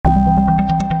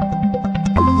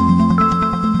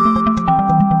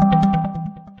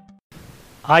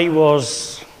I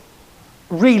was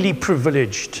really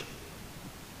privileged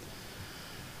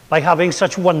by having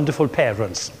such wonderful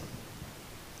parents.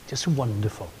 Just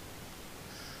wonderful.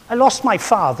 I lost my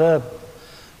father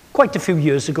quite a few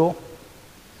years ago,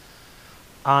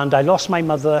 and I lost my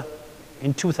mother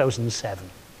in 2007.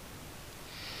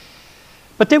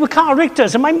 But they were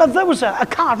characters, and my mother was a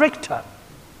character,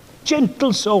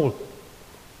 gentle soul.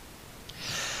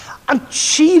 And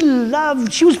she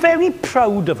was very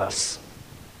proud of us.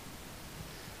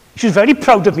 She was very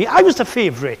proud of me. I was the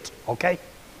favourite, okay?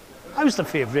 I was the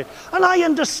favourite, and I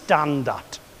understand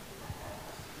that.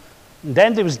 And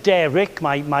then there was Derek,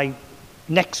 my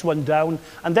next one down,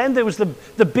 and then there was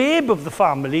the babe of the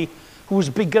family, who was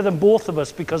bigger than both of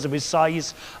us because of his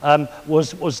size,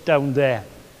 was down there.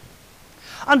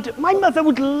 And my mother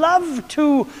would love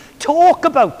to talk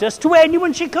about us to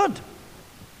anyone she could.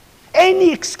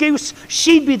 Any excuse,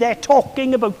 she'd be there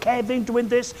talking about Kevin doing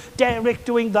this, Derek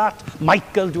doing that,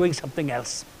 Michael doing something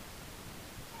else.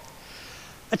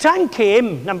 A time came,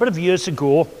 a number of years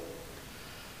ago,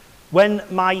 when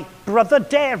my brother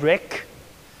Derek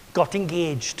got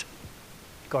engaged.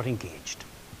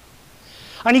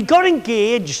 And he got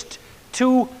engaged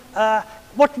to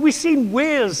what we see in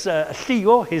Wales,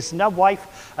 Theo, his now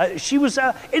wife. She was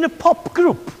in a pop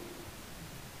group.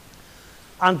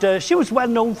 And she was well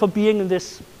known for being in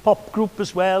this pop group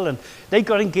as well, and they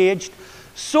got engaged.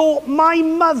 So my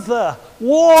mother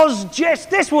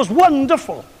this was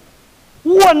wonderful.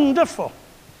 Wonderful.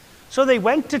 So they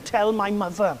went to tell my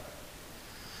mother.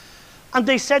 And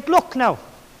they said, look now,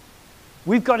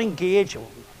 we've got engaged. Oh,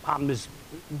 Pam is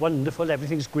wonderful,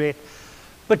 everything's great.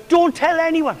 But don't tell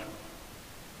anyone.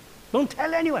 Don't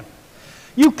tell anyone.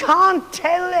 You can't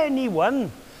tell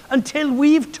anyone until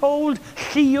we've told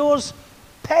Theo's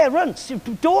parents. You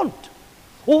don't.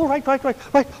 Oh, right.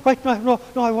 No,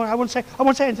 I won't say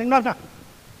anything. No.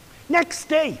 Next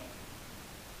day,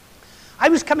 I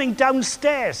was coming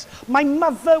downstairs. My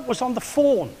mother was on the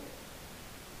phone.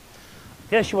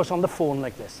 Here she was on the phone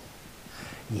like this.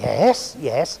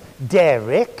 Yes,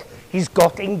 Derek, he's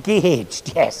got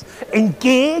engaged, yes.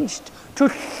 Engaged to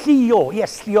Theo.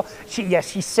 Yes, Theo.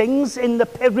 She sings in the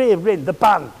Pererin, the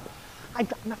band. I'm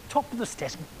on the top of the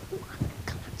stairs. I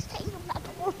can't say, I'm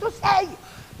not supposed to say.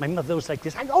 My mother was like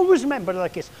this. I always remember her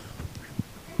like this.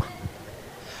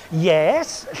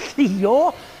 Yes,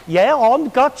 Theo. Yeah,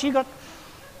 she got.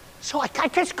 So I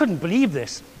just couldn't believe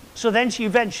this. So then she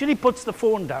eventually puts the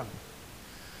phone down.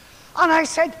 And I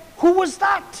said, who was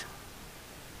that?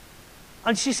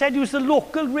 And she said it was the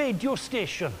local radio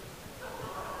station.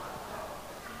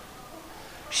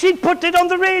 She'd put it on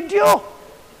the radio.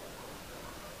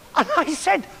 And I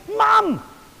said, Mum,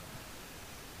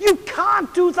 you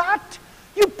can't do that.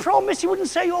 You promised you wouldn't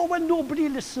say, oh, well, nobody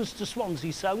listens to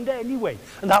Swansea Sound anyway.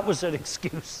 And that was her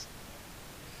excuse.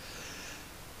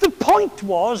 The point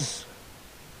was,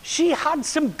 she had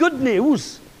some good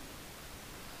news.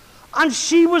 And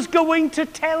she was going to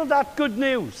tell that good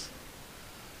news.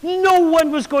 No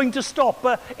one was going to stop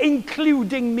her,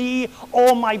 including me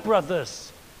or my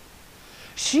brothers.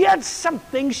 She had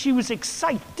something she was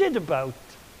excited about,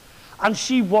 and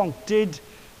she wanted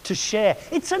to share.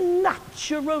 It's a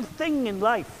natural thing in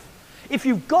life, if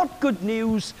you've got good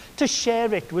news, to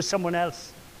share it with someone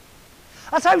else.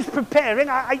 As I was preparing,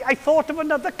 I thought of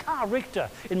another character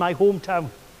in my hometown.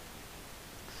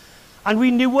 And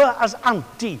we knew her as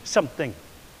Auntie something.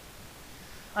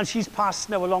 And she's passed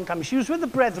now a long time. She was with the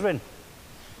Brethren.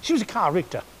 She was a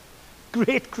character.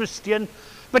 Great Christian,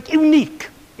 but unique.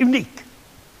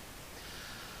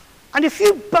 And if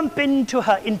you bump into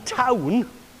her in town,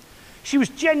 she was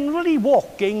generally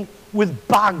walking with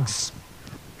bags.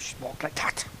 She'd walk like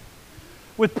that.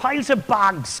 With piles of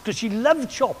bags, because she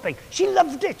loved shopping. She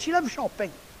loved it. She loved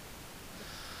shopping.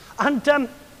 And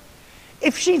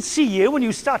if she'd see you when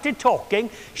you started talking,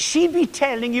 she'd be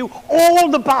telling you all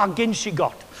the bargains she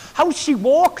got. How she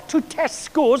walked to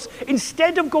Tesco's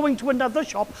instead of going to another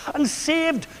shop and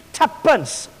saved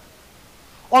tuppence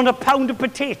on a pound of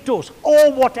potatoes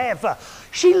or whatever.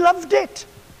 She loved it.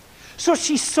 So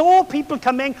she saw people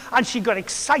coming and she got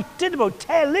excited about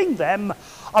telling them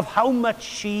of how much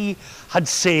she had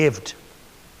saved.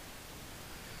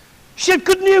 She had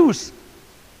good news.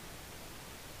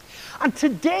 And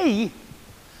today,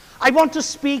 I want to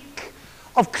speak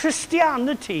of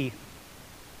Christianity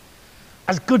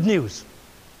as good news.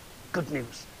 Good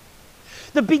news.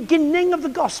 The beginning of the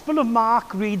Gospel of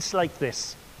Mark reads like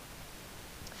this.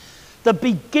 The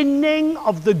beginning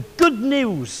of the good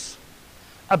news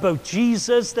about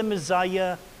Jesus, the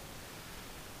Messiah,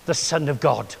 the Son of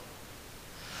God.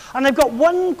 And I've got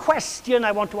one question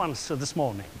I want to answer this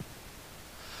morning.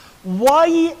 Why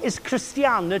is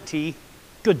Christianity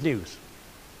good news?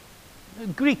 The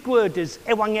Greek word is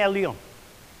evangelion.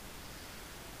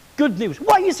 Good news.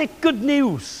 Why is it good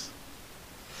news?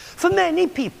 For many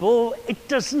people, it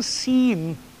doesn't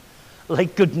seem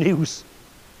like good news.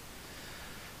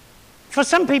 For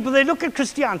some people, they look at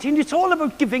Christianity and it's all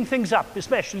about giving things up,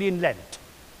 especially in Lent.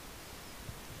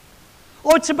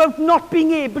 Or it's about not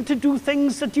being able to do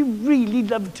things that you really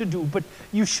love to do, but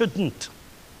you shouldn't.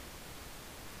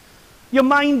 Your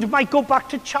mind might go back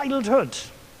to childhood,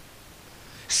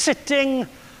 sitting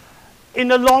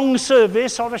in a long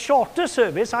service or a shorter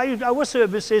service. Our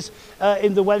services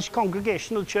in the Welsh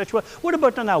Congregational Church were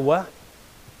about an hour.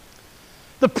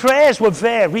 The prayers were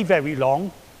very, very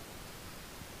long.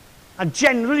 And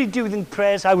generally during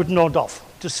prayers, I would nod off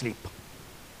to sleep.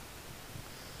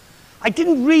 I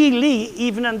didn't really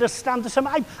even understand the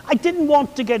sermon. I didn't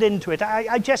want to get into it.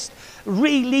 I just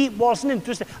really wasn't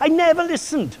interested. I never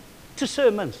listened to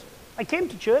sermons. I came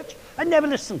to church, I never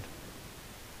listened.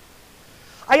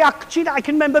 I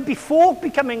can remember before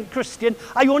becoming Christian,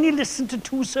 I only listened to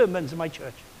 2 sermons in my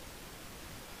church.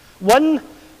 One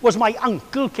was my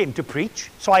uncle came to preach,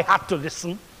 so I had to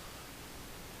listen.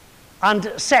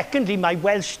 And secondly, my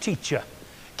Welsh teacher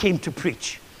came to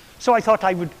preach. So I thought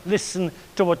I would listen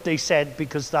to what they said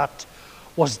because that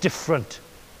was different.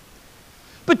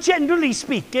 But generally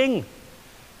speaking,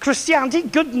 Christianity,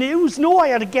 good news. No, I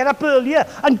had to get up earlier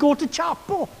and go to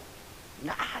chapel.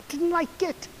 Nah, I didn't like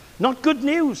it. Not good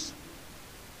news.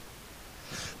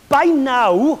 By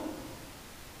now,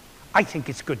 I think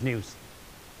it's good news.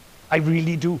 I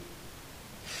really do.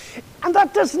 And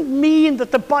that doesn't mean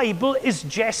that the Bible is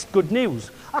just good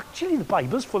news. Actually, the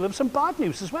Bible's full of some bad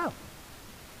news as well.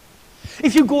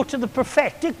 If you go to the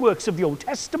prophetic works of the Old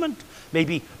Testament,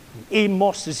 maybe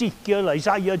Amos, Ezekiel,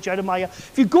 Isaiah, Jeremiah,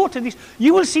 if you go to these,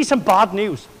 you will see some bad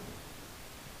news.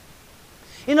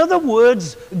 In other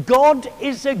words, God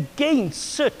is against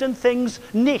certain things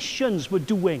nations were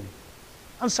doing,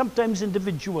 and sometimes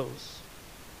individuals.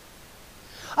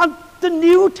 And the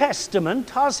New Testament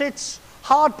has its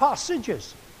hard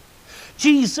passages.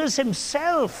 Jesus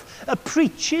himself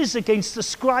preaches against the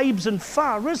scribes and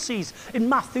Pharisees in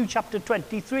Matthew chapter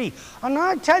 23. And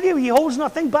I tell you, he holds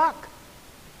nothing back.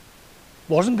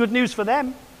 Wasn't good news for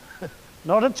them.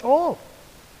 Not at all.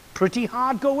 Pretty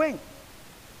hard going.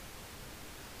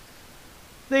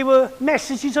 They were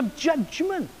messages of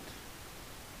judgment.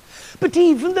 But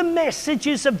even the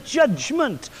messages of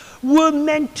judgment were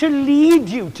meant to lead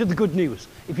you to the good news,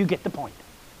 if you get the point.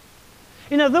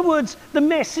 In other words, the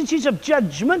messages of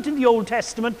judgment in the Old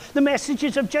Testament, the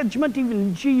messages of judgment even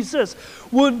in Jesus,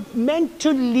 were meant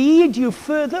to lead you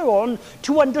further on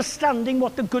to understanding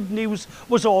what the good news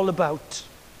was all about.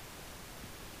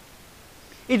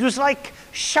 It was like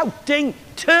shouting,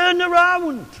 "Turn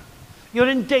around! You're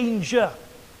in danger."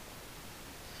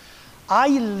 I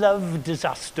love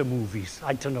disaster movies.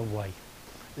 I don't know why.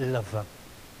 Love them.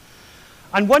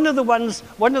 And one of the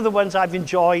ones I've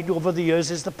enjoyed over the years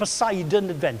is the Poseidon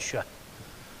Adventure.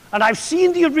 And I've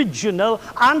seen the original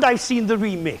and I've seen the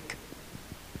remake.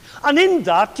 And in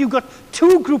that, you've got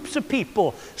 2 groups of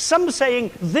people. Some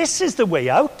saying, this is the way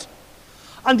out.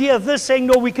 And the others saying,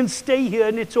 no, we can stay here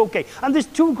and it's okay. And there's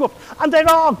 2 groups. And they're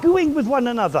arguing with one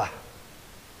another.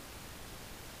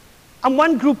 And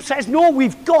one group says, no,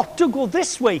 we've got to go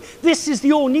this way. This is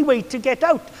the only way to get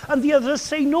out. And the others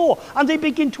say no. And they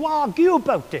begin to argue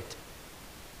about it.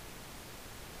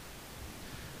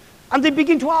 And they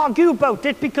begin to argue about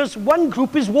it because one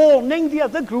group is warning the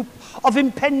other group of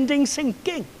impending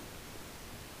sinking.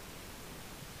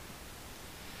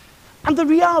 And the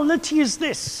reality is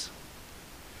this,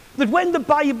 that when the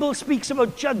Bible speaks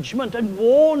about judgment and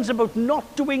warns about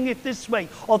not doing it this way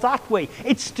or that way,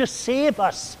 it's to save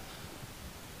us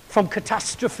from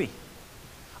catastrophe.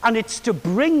 And it's to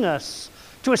bring us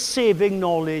to a saving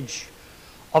knowledge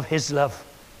of his love.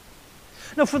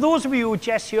 Now, for those of you who are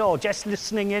just here or just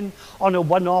listening in on a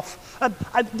one-off,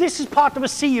 this is part of a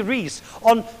series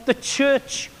on the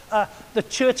church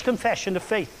confession of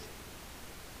faith.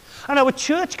 And our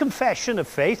church confession of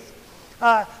faith,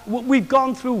 we've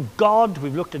gone through God,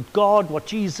 we've looked at God, what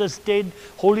Jesus did,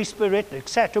 Holy Spirit,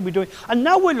 etc. And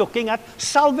now we're looking at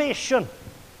salvation.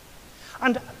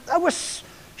 And our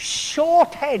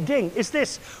short heading is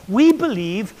this: we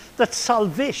believe that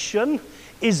salvation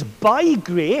is by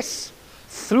grace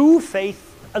through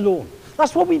faith alone.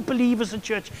 That's what we believe as a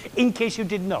church, in case you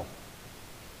didn't know.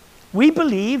 We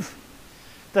believe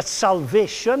that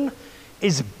salvation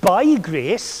is by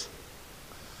grace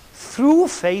through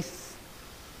faith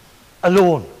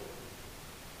alone.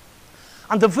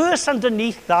 And the verse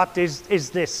underneath that is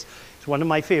this. It's one of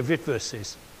my favorite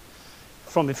verses.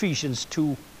 from Ephesians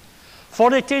 2.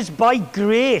 For it is by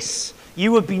grace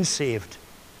you have been saved,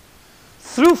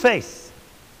 through faith.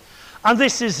 And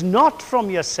this is not from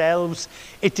yourselves,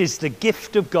 it is the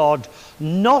gift of God,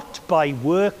 not by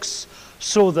works,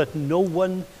 so that no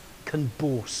one can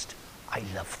boast. I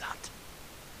love that.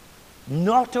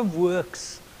 Not of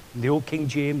works, in the old King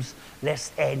James,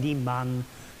 lest any man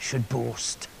should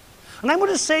boast. And I'm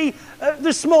going to say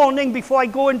this morning, before I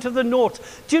go into the note,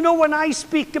 do you know, when I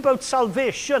speak about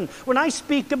salvation, when I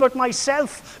speak about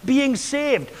myself being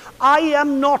saved, I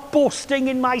am not boasting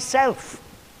in myself.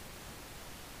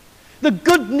 The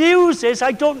good news is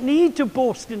I don't need to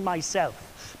boast in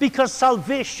myself, because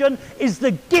salvation is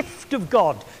the gift of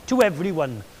God to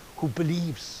everyone who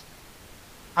believes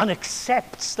and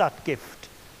accepts that gift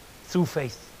through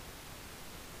faith.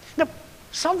 Now,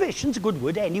 salvation's a good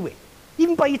word anyway.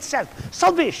 Even by itself.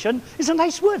 Salvation is a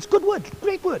nice word, it's a good word,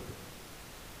 great word.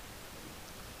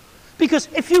 Because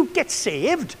if you get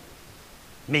saved,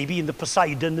 maybe in the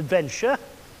Poseidon Adventure,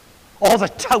 or the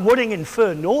Towering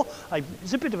Inferno,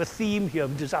 there's a bit of a theme here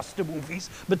of disaster movies,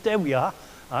 but there we are.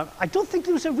 I don't think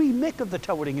there was a remake of the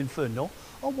Towering Inferno,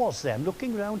 or was there? I'm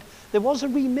looking around. There was a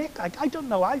remake? I don't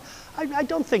know. I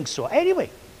don't think so. Anyway.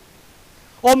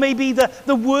 Or maybe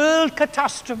the world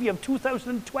catastrophe of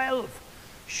 2012.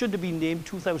 Should have been named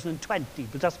 2020,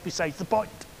 but that's besides the point.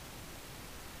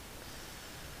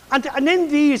 And in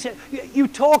these, you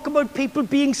talk about people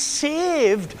being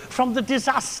saved from the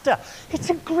disaster. It's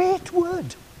a great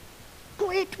word.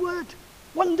 Great word.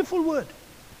 Wonderful word.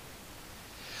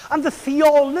 And the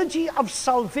theology of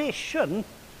salvation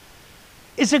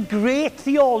is a great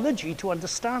theology to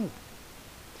understand.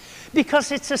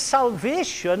 Because it's a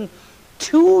salvation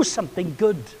to something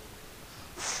good,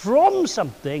 from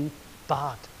something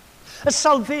bad. A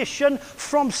salvation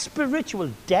from spiritual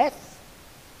death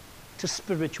to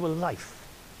spiritual life.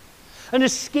 An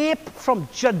escape from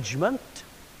judgment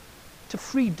to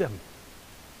freedom.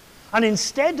 And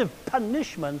instead of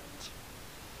punishment,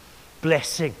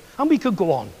 blessing. And we could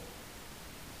go on.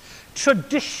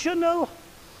 Traditional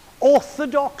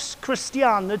Orthodox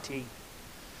Christianity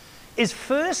is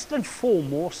first and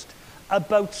foremost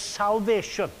about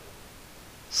salvation.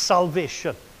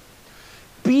 Salvation.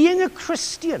 Being a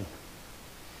Christian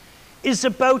is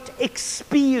about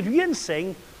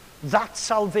experiencing that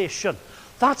salvation.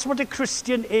 That's what a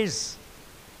Christian is.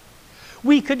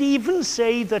 We could even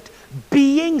say that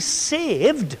being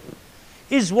saved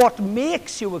is what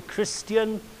makes you a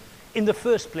Christian in the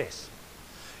first place.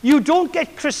 You don't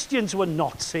get Christians who are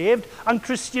not saved and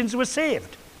Christians who are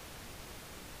saved.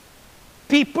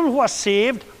 People who are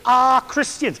saved are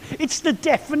Christians. It's the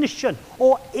definition,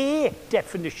 or a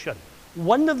definition.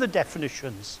 One of the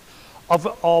definitions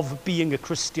of being a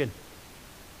Christian.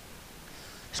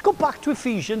 Let's go back to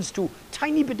Ephesians 2.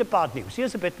 Tiny bit of bad news.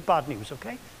 Here's a bit of bad news,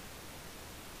 okay?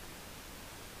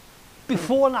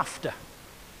 Before and after.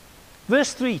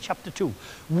 Verse 3, chapter 2.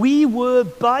 We were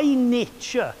by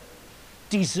nature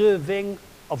deserving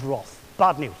of wrath.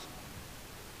 Bad news.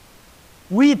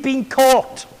 We've been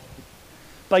caught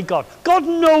by God. God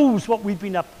knows what we've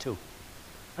been up to.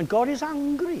 And God is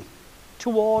angry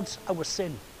towards our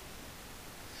sin.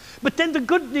 But then the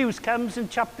good news comes in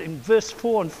verse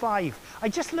 4 and 5. I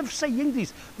just love saying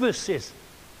these verses.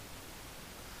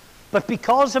 But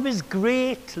because of his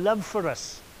great love for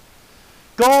us,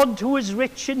 God, who is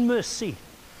rich in mercy,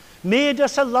 made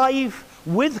us alive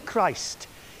with Christ,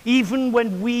 even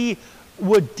when we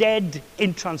were dead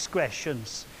in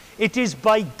transgressions. It is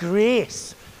by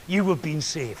grace you have been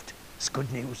saved. It's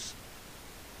good news.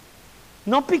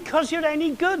 Not because you're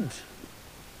any good.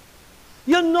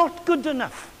 You're not good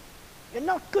enough. You're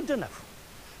not good enough.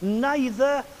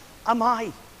 Neither am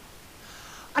I.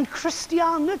 And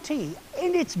Christianity,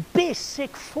 in its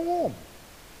basic form,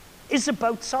 is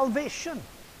about salvation.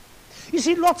 You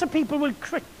see, lots of people will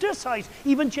criticize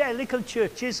evangelical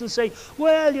churches and say,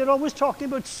 well, you're always talking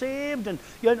about saved and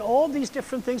you're all these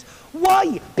different things.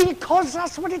 Why? Because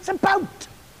that's what it's about.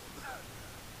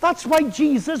 That's why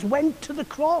Jesus went to the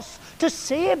cross, to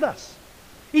save us.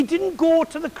 He didn't go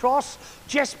to the cross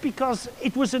just because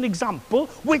it was an example,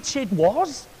 which it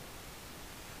was.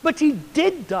 But he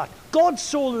did that. God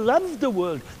so loved the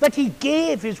world that he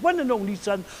gave his one and only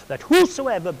Son, that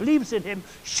whosoever believes in him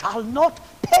shall not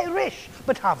perish,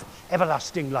 but have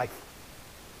everlasting life.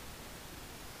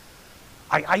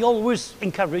 I always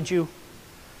encourage you,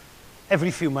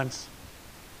 every few months,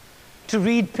 to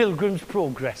read Pilgrim's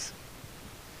Progress.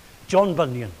 John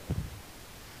Bunyan.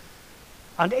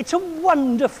 And it's a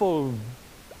wonderful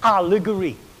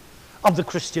allegory of the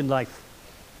Christian life.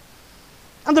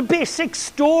 And the basic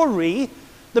story,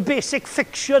 the basic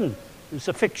fiction it's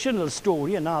a fictional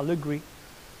story, and I'll agree,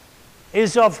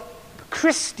 is of a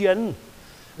Christian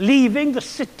leaving the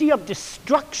city of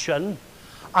destruction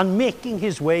and making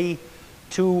his way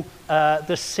to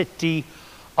the city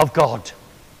of God.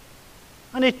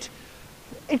 And it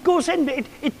goes in,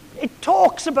 it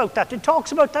talks about that. It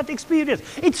talks about that experience.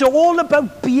 It's all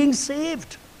about being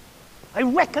saved. I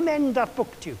recommend that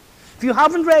book to you. If you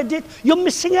haven't read it, you're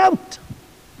missing out.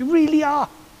 You really are.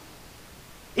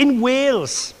 In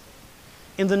Wales,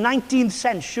 in the 19th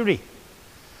century,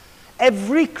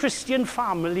 every Christian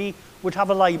family would have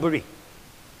a library.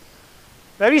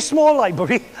 Very small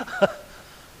library,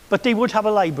 but they would have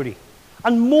a library.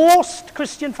 And most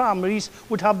Christian families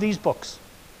would have these books.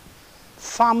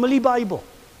 Family Bible.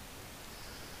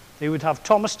 They would have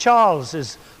Thomas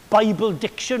Charles's Bible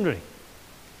Dictionary.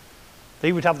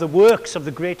 They would have the works of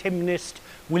the great hymnist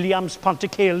Williams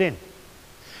Pontycalin.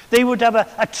 They would have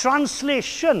a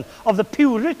translation of the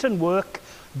Puritan work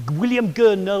William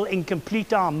Gurnall in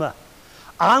Complete Armour.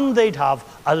 And they'd have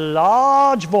a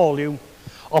large volume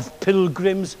of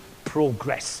Pilgrim's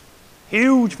Progress.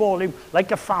 Huge volume,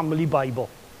 like a family Bible.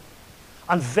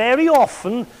 And very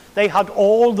often, they had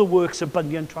all the works of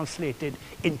Bunyan translated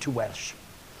into Welsh.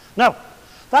 Now,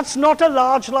 that's not a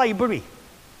large library.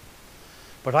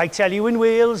 But I tell you, in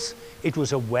Wales, it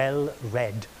was a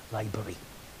well-read library.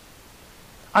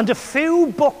 And a few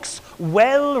books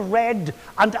well-read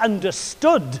and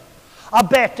understood are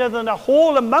better than a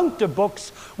whole amount of books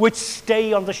which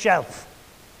stay on the shelf.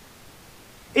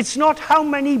 It's not how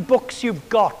many books you've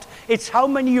got, it's how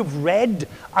many you've read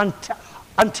and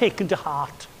taken to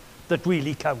heart that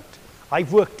really count.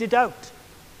 I've worked it out.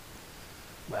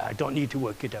 Well, I don't need to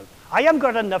work it out. I haven't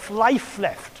got enough life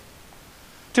left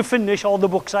to finish all the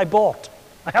books I bought.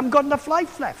 I haven't got enough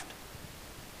life left.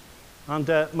 And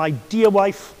my dear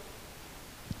wife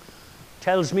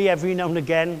tells me every now and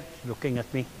again, looking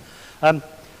at me,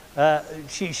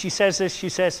 she says this, she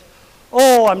says,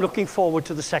 "Oh, I'm looking forward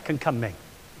to the second coming."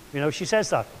 You know, she says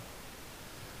that.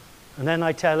 And then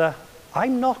I tell her,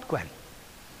 "I'm not, Gwen.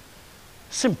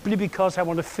 Simply because I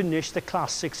want to finish the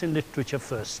classics in literature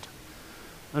first."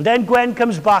 And then Gwen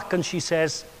comes back and she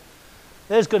says,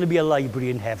 "There's going to be a library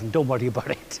in heaven. Don't worry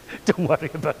about it. Don't worry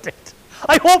about it."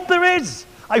 I hope there is.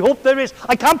 I hope there is.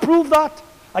 I can't prove that.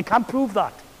 I can't prove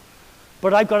that.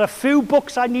 But I've got a few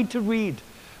books I need to read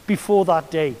before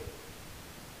that day.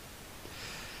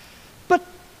 But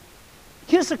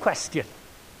here's the question.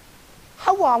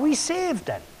 How are we saved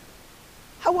then?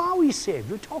 How are we saved?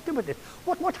 We're talking about this.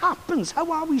 What happens? How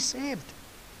are we saved?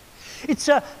 It's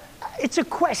a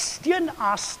question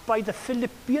asked by the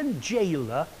Philippian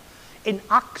jailer in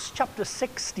Acts chapter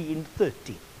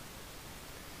 16:30.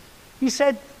 He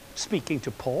said, speaking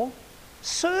to Paul,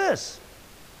 "Sirs,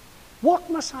 what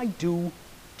must I do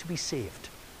to be saved?"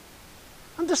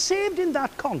 And the saved in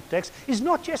that context is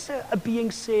not just a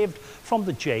being saved from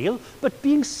the jail, but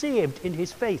being saved in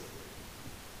his faith.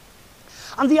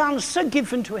 And the answer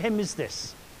given to him is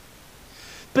this: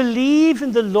 believe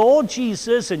in the Lord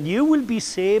Jesus and you will be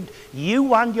saved,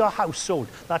 you and your household.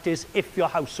 That is, if your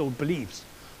household believes.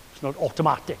 It's not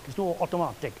automatic. There's no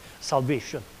automatic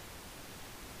salvation.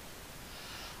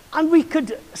 And we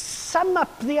could sum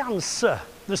up the answer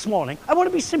this morning. I want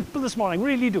to be simple this morning,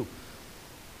 really do.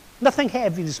 Nothing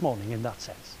heavy this morning in that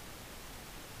sense.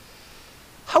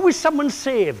 How is someone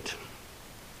saved?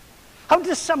 How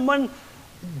does someone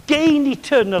gain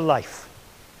eternal life?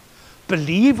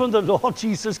 Believe on the Lord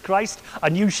Jesus Christ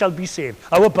and you shall be saved.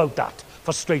 How about that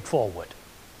for straightforward?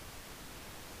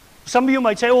 Some of you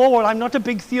might say, "Oh, well, I'm not a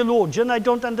big theologian. I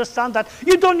don't understand that."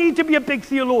 You don't need to be a big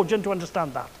theologian to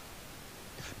understand that.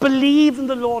 Believe in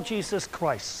the Lord Jesus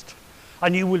Christ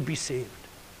and you will be saved.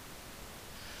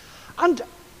 And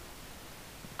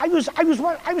I was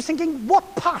thinking,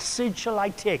 what passage shall I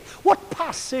take? What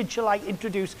passage shall I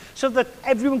introduce so that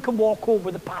everyone can walk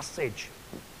over the passage?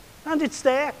 And it's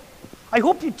there. I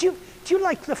hope you do you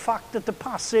like the fact that the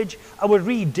passage our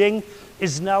reading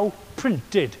is now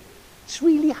printed? It's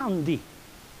really handy.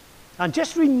 And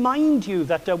just remind you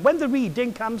that when the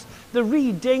reading comes, the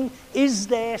reading is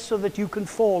there so that you can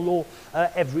follow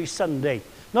every Sunday.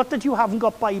 Not that you haven't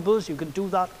got Bibles, you can do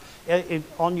that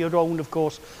on your own, of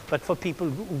course, but for people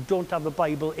who don't have a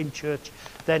Bible in church,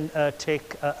 then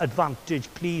take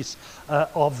advantage, please,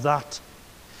 of that.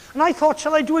 And I thought,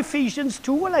 shall I do Ephesians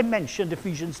 2? Well, I mentioned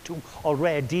Ephesians 2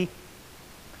 already.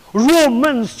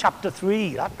 Romans chapter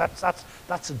 3,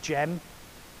 that's a gem.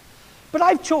 But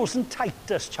I've chosen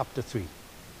Titus chapter 3.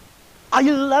 I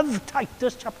love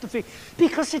Titus chapter 3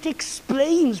 because it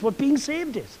explains what being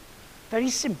saved is, very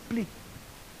simply.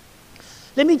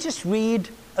 Let me just read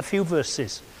a few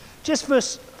verses. Just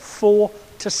verse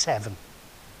 4-7.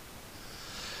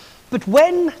 But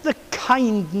when the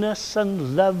kindness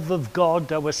and love of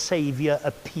God, our Saviour,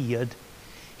 appeared,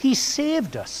 he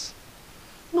saved us,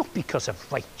 not because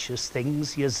of righteous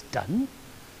things he has done,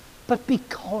 but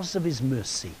because of his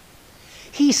mercy.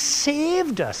 He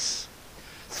saved us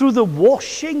through the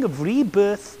washing of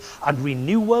rebirth and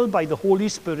renewal by the Holy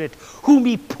Spirit, whom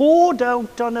he poured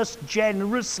out on us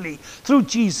generously through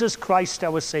Jesus Christ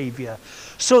our Saviour,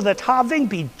 so that having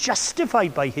been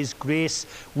justified by his grace,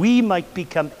 we might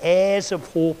become heirs of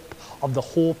hope, of the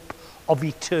hope of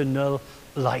eternal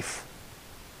life.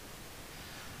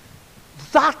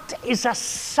 That is a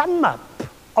sum up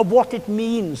of what it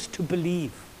means to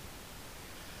believe.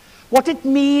 What it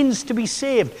means to be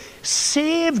saved.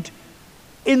 Saved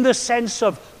in the sense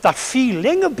of that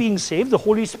feeling of being saved, the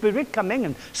Holy Spirit coming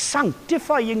and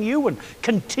sanctifying you and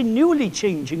continually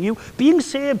changing you. Being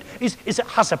saved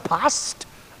has a past,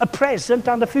 a present,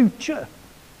 and a future.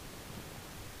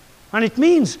 And it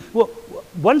means, well,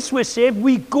 once we're saved,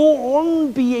 we go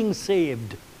on being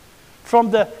saved from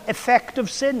the effect of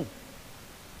sin.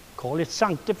 Call it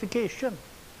sanctification.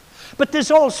 But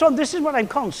there's also, and this is what I'm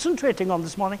concentrating on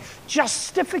this morning,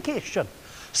 justification.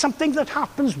 Something that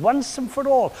happens once and for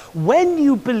all. When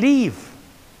you believe,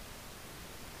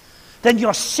 then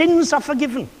your sins are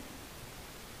forgiven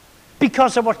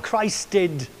because of what Christ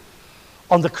did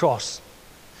on the cross.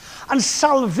 And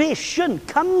salvation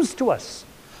comes to us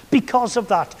because of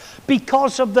that.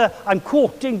 Because of the, I'm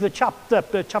quoting the chapter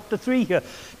 3 here,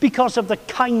 because of the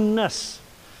kindness,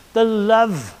 the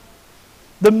love,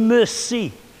 the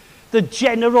mercy, the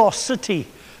generosity,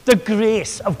 the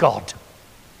grace of God.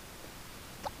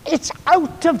 It's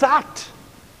out of that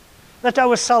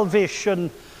our salvation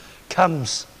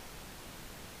comes.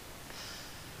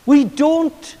 We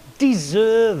don't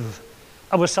deserve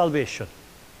our salvation.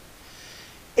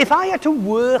 If I had to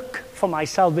work for my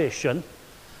salvation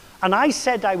and I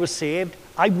said I was saved,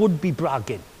 I would be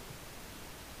bragging.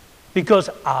 Because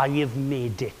I have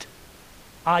made it.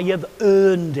 I have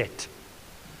earned it.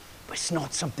 But it's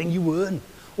not something you earn.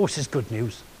 Oh, this is good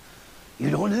news. You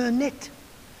don't earn it.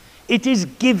 It is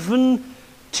given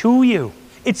to you.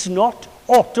 It's not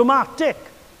automatic.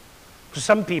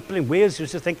 Some people in Wales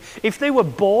used to think if they were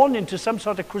born into some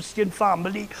sort of Christian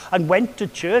family and went to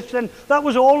church, then that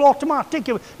was all automatic.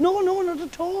 No, not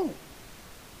at all.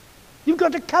 You've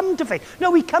got to come to faith.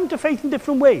 No, we come to faith in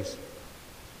different ways.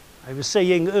 I was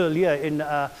saying earlier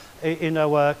in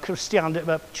our Christian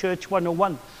Church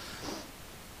 101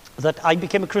 that I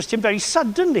became a Christian very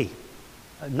suddenly,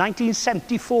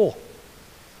 1974.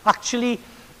 Actually,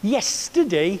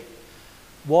 yesterday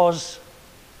was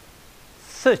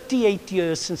 38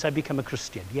 years since I became a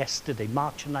Christian. Yesterday,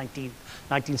 March 19th,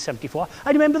 1974.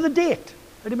 I remember the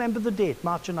date,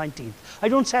 March 19th. I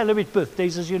don't celebrate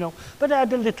birthdays, as you know, but I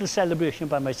had a little celebration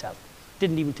by myself.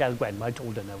 Didn't even tell Gwen, I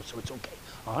told her no, so it's okay,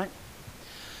 all right?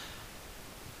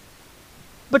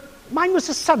 But mine was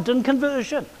a sudden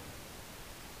conversion.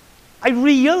 I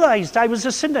realized I was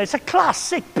a sinner. It's a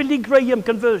classic Billy Graham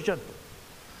conversion.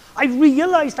 I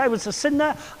realized I was a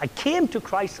sinner. I came to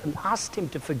Christ and asked him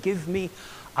to forgive me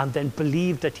and then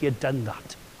believed that he had done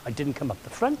that. I didn't come up the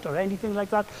front or anything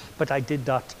like that, but I did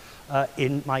that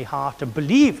in my heart and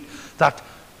believed that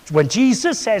when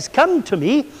Jesus says, come to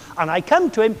me, and I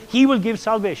come to him, he will give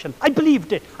salvation. I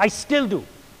believed it. I still do.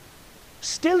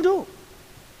 Still do.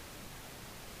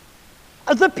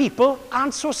 Other people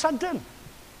aren't so sudden.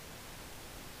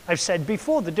 I've said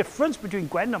before, the difference between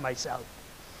Gwen and myself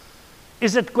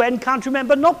is that Gwen can't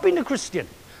remember not being a Christian.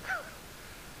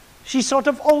 She sort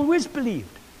of always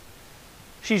believed.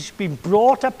 She's been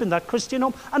brought up in that Christian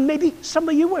home, and maybe some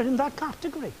of you are in that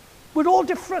category. We're all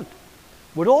different.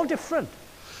 We're all different.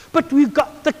 But we've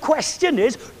got, the question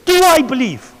is, do I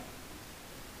believe?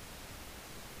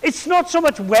 It's not so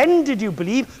much when did you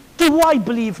believe, do I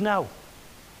believe now?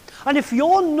 And if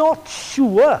you're not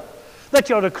sure that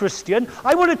you're a Christian,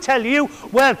 I want to tell you,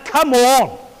 well, come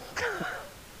on.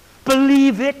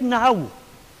 Believe it now.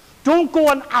 Don't go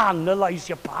and analyze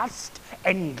your past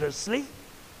endlessly.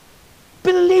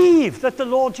 Believe that the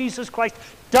Lord Jesus Christ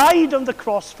died on the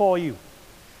cross for you.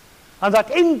 And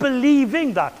that in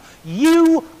believing that,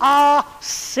 you are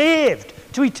saved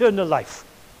to eternal life.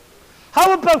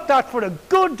 How about that for a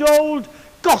good old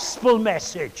gospel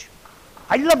message?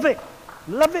 I love it.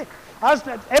 Love it. As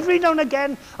every now and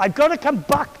again, I've got to come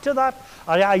back to that.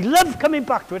 I love coming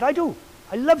back to it. I do.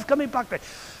 I love coming back to it.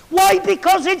 Why?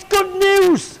 Because it's good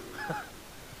news.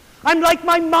 I'm like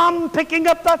my mum picking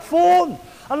up that phone,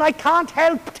 and I can't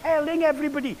help telling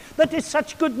everybody that it's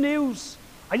such good news.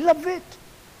 I love it.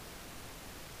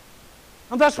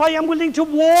 And that's why I'm willing to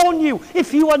warn you,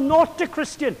 if you are not a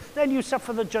Christian, then you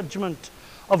suffer the judgment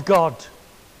of God.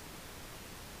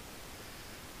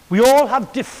 We all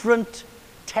have different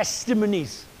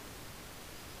testimonies.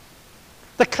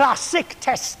 The classic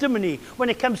testimony when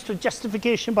it comes to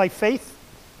justification by faith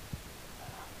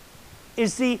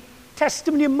is the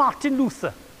testimony of Martin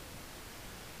Luther,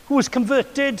 who was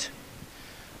converted,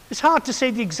 it's hard to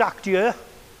say the exact year,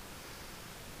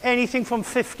 anything from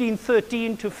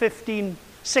 1513 to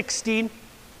 1516.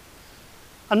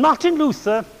 And Martin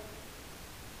Luther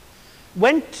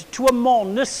went to a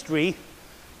monastery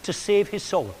to save his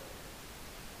soul.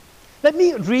 Let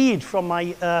me read from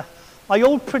my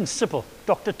old principal,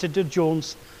 Dr. Tudor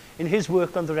Jones, in his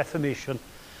work on the Reformation.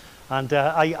 And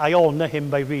I honour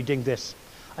him by reading this.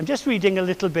 I'm just reading a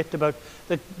little bit about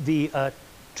the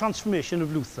transformation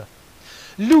of Luther.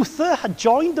 Luther had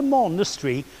joined the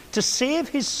monastery to save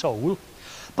his soul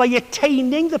by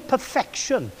attaining the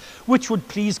perfection which would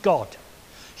please God.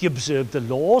 He observed the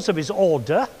laws of his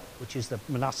order, which is the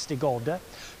monastic order,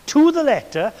 to the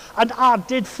letter, and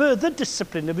added further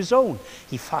discipline of his own.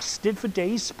 He fasted for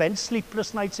days, spent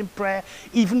sleepless nights in prayer,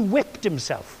 even whipped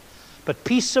himself. But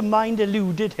peace of mind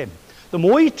eluded him. The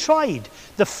more he tried,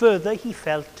 the further he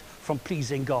felt from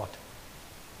pleasing God.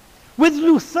 With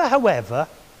Luther, however,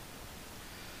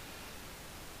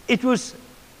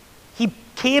 he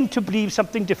came to believe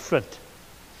something different.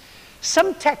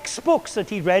 Some textbooks that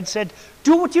he read said,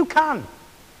 do what you can.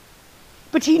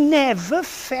 But he never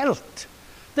felt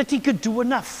that he could do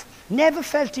enough. Never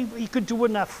felt he could do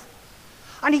enough.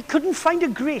 And he couldn't find a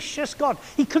gracious God.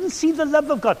 He couldn't see the love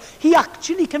of God. He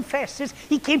actually confesses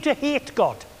he came to hate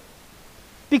God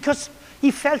because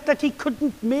he felt that he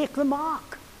couldn't make the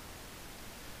mark.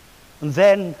 And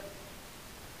then,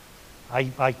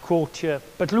 I quote here,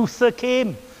 but Luther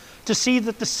came to see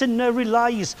that the sinner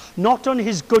relies not on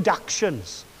his good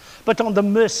actions, but on the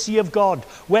mercy of God,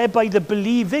 whereby the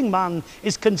believing man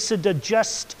is considered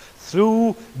just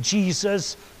through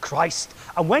Jesus Christ.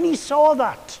 And when he saw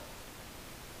that,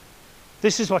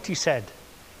 this is what he said: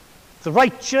 the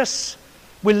righteous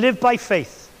will live by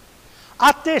faith.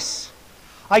 At this,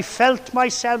 I felt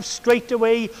myself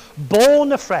straightway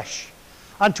born afresh,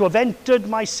 and to have entered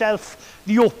myself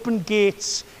the open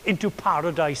gates into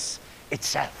paradise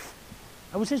itself.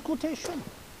 That was his quotation.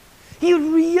 He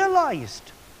realized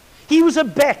he was a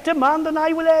better man than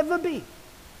I will ever be.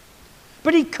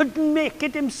 But he couldn't make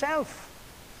it himself.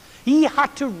 He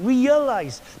had to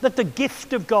realize that the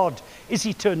gift of God is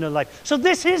eternal life. So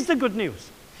this is the good news.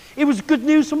 It was good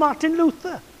news for Martin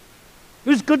Luther. It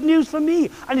was good news for me,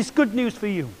 and it's good news for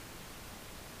you.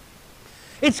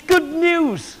 It's good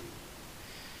news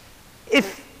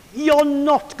if you're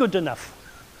not good enough.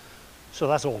 So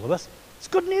that's all of us. It's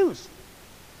good news,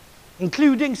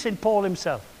 including St. Paul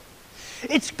himself.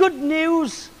 It's good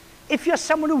news if you're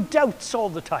someone who doubts all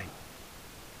the time.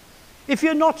 If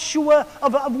you're not sure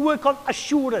of work on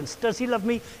assurance. Does he love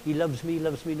me? He loves me,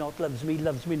 loves me not, loves me,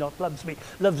 loves me not,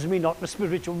 loves me not in a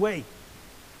spiritual way.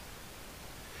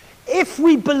 If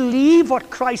we believe what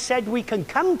Christ said, we can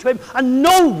come to him and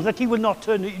know that he will not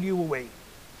turn you away.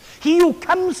 He who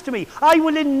comes to me, I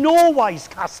will in no wise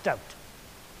cast out.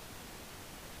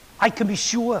 I can be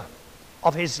sure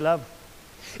of his love.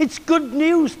 It's good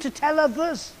news to tell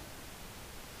others.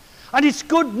 And it's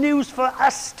good news for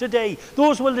us today,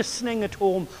 those who are listening at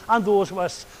home and those of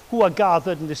us who are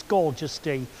gathered in this gorgeous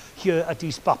day here at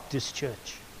East Baptist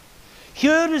Church.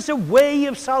 Here is a way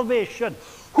of salvation.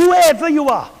 Whoever you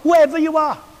are, whoever you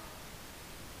are.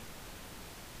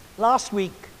 Last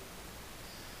week,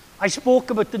 I spoke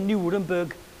about the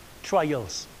Nuremberg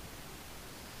trials.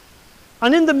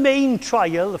 And in the main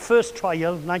trial, the first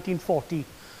trial,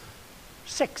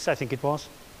 1946, I think it was,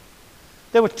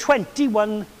 there were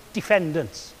 21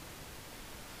 defendants.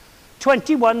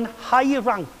 21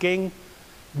 high-ranking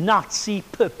Nazi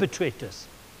perpetrators.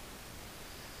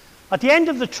 At the end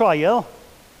of the trial,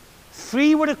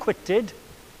 3 were acquitted,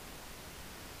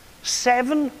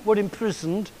 7 were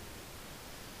imprisoned,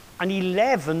 and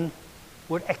 11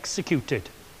 were executed.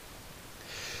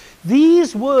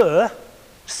 These were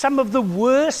some of the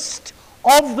worst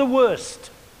of the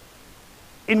worst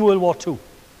in World War II.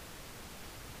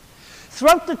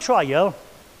 Throughout the trial,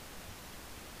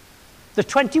 the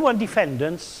 21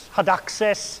 defendants had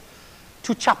access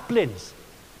to chaplains,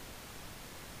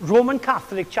 Roman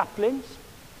Catholic chaplains,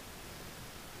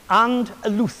 and a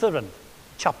Lutheran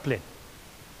chaplain,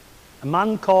 a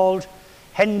man called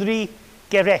Henry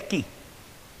Gerecki.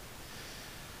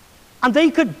 And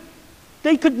they could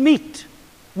meet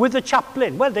with a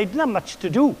chaplain. Well, they didn't have much to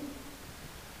do.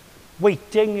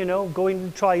 Waiting,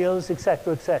 going to trials,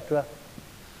 etc., etc.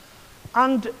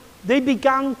 And they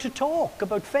began to talk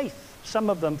about faith, some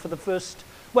of them for the first,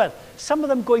 well, some of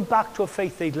them going back to a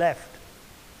faith they'd left.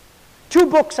 2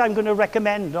 books I'm going to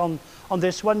recommend on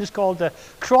this. One is called The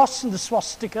Cross and the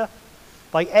Swastika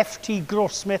by F.T.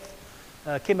 Grossmith,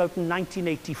 came out in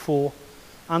 1984.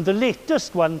 And the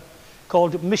latest one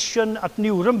called Mission at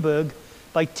Nuremberg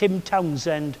by Tim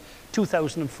Townsend,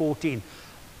 2014.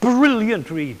 Brilliant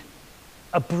read.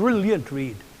 A brilliant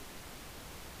read.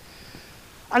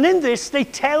 And in this, they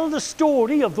tell the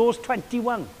story of those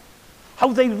 21, how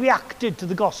they reacted to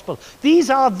the gospel. These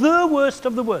are the worst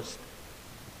of the worst.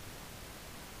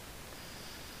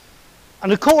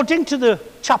 And according to the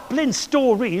chaplain's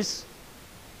stories,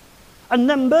 a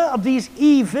number of these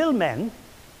evil men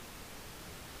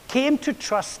came to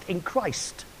trust in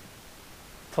Christ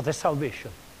for their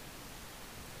salvation.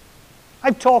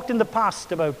 I've talked in the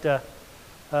past about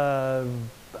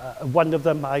one of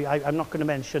them. I'm not going to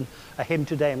mention him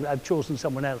today. I've chosen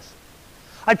someone else.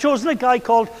 I've chosen a guy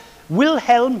called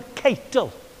Wilhelm Keitel.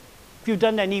 If you've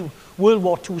done any World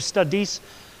War II studies,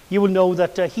 you will know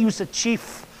that he was the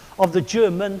chief of the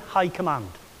German High Command.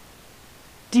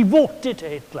 Devoted to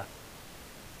Hitler.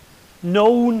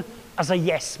 Known as a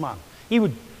yes man. He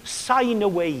would sign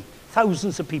away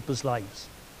thousands of people's lives.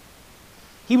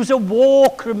 He was a war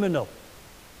criminal.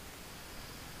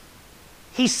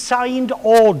 He signed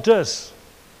orders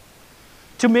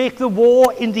to make the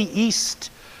war in the East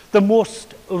the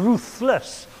most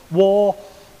ruthless war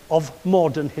of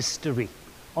modern history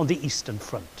on the Eastern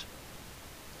Front.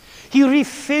 He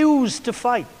refused to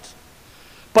fight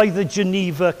by the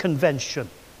Geneva Convention.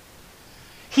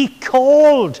 He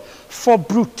called for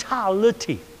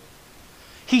brutality.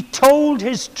 He told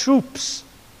his troops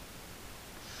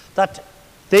that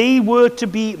they were to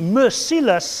be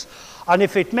merciless, and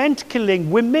if it meant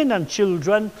killing women and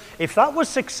children, if that was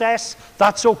success,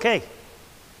 that's okay.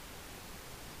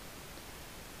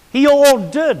 He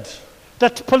ordered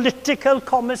that political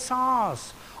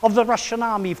commissars of the Russian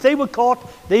army, if they were caught,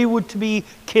 they were to be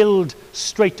killed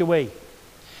straight away.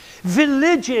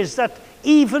 Villages that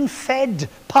even fed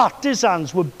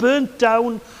partisans were burnt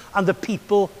down and the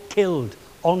people killed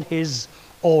on his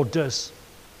orders.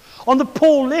 On the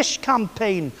Polish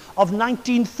campaign of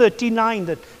 1939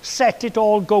 that set it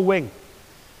all going,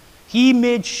 he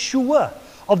made sure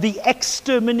of the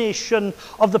extermination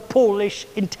of the Polish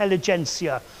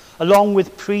intelligentsia, along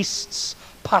with priests,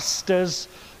 pastors,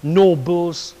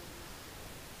 nobles.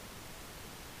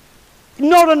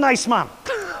 Not a nice man.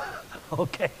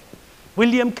 Okay.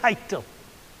 William Keitel.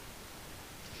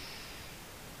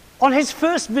 On his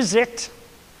first visit,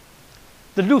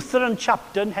 the Lutheran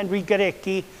chaplain, Henry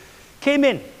Garecki, came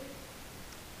in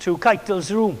to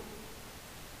Keitel's room.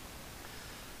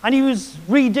 And he was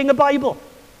reading a Bible.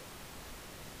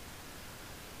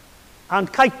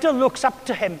 And Keitel looks up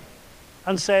to him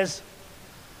and says,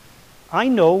 I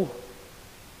know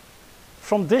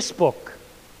from this book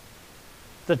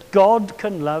that God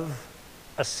can love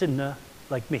a sinner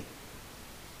like me.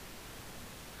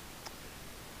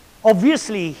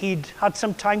 Obviously, he'd had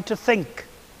some time to think.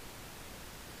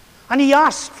 And he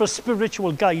asked for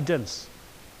spiritual guidance.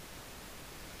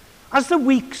 As the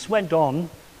weeks went on,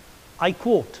 I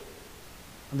quote,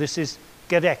 and this is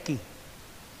Garecki,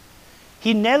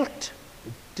 he knelt,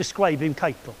 describing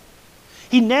Keitel,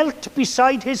 he knelt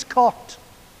beside his cot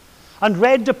and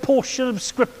read a portion of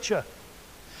scripture.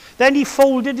 Then he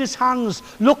folded his hands,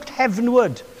 looked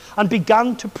heavenward, and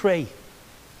began to pray.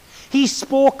 He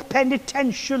spoke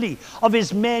penitentially of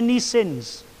his many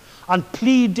sins and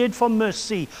pleaded for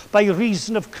mercy by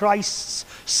reason of Christ's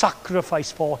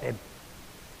sacrifice for him.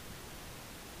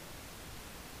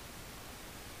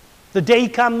 The day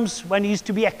comes when he's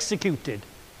to be executed.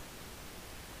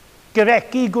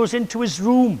 Garecki goes into his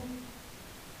room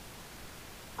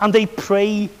and they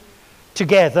pray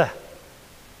together.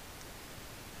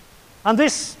 And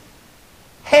this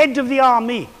head of the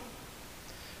army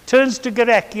turns to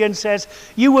Garecki and says,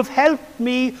 you have helped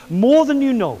me more than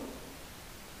you know.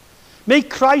 May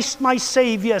Christ, my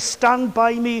Savior, stand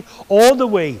by me all the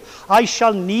way. I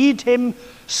shall need him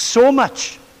so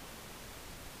much.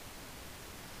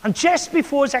 And just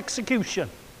before his execution,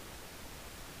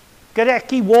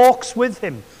 Garecki walks with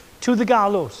him to the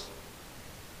gallows.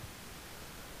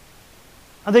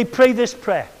 And they pray this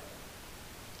prayer.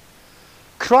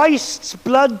 Christ's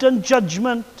blood and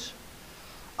judgment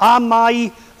are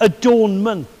my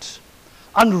adornment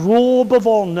and robe of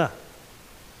honor.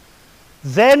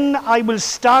 Then I will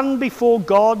stand before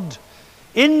God.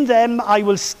 In them I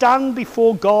will stand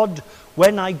before God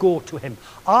when I go to him.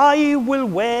 I will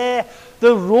wear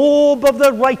the robe of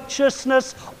the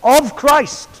righteousness of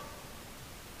Christ.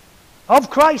 Of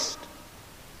Christ.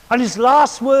 And his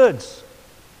last words,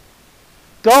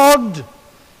 God,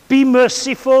 be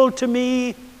merciful to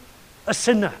me, a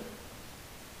sinner.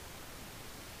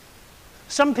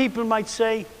 Some people might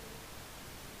say,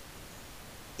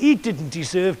 he didn't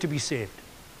deserve to be saved.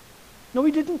 No,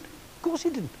 he didn't. Of course he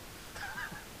didn't.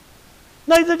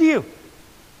 Neither do you.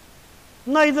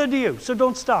 Neither do you. So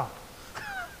don't start.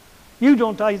 You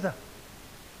don't either.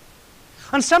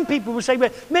 And some people will say, well,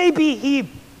 maybe he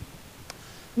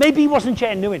wasn't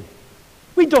genuine.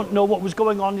 We don't know what was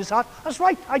going on in his heart. That's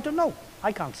right, I don't know.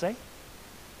 I can't say.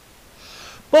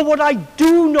 But what I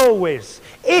do know is,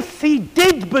 if he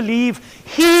did believe,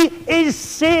 he is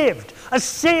saved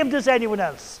as anyone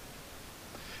else.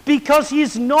 Because he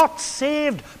is not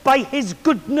saved by his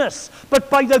goodness, but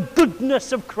by the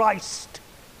goodness of Christ.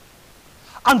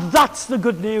 And that's the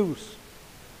good news.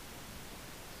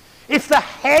 If the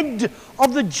head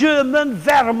of the German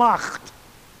Wehrmacht,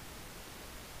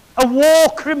 a war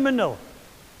criminal,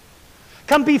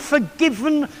 can be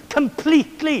forgiven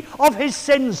completely of his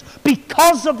sins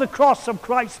because of the cross of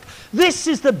Christ, this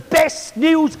is the best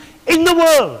news in the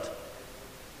world.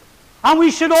 And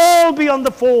we should all be on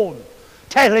the phone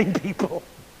telling people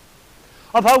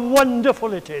of how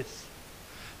wonderful it is.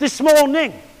 This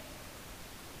morning,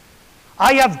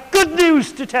 I have good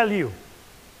news to tell you.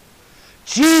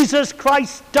 Jesus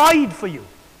Christ died for you,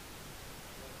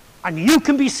 and you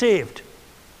can be saved.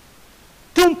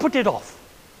 Don't put it off.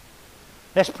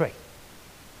 Let's pray.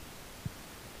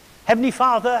 Heavenly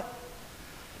Father,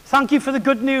 thank you for the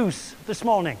good news this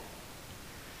morning.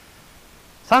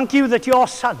 Thank you that your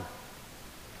Son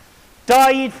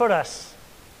died for us,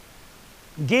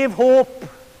 gave hope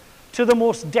to the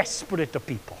most desperate of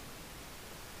people.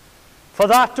 For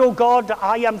that, O God,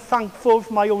 I am thankful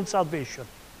for my own salvation.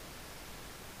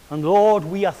 And Lord,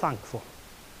 we are thankful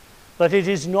that it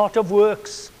is not of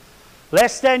works,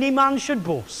 lest any man should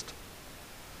boast.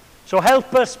 So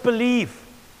help us believe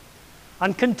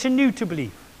and continue to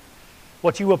believe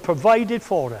what you have provided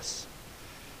for us.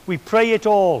 We pray it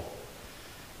all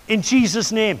in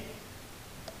Jesus' name.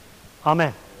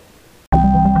 Amen.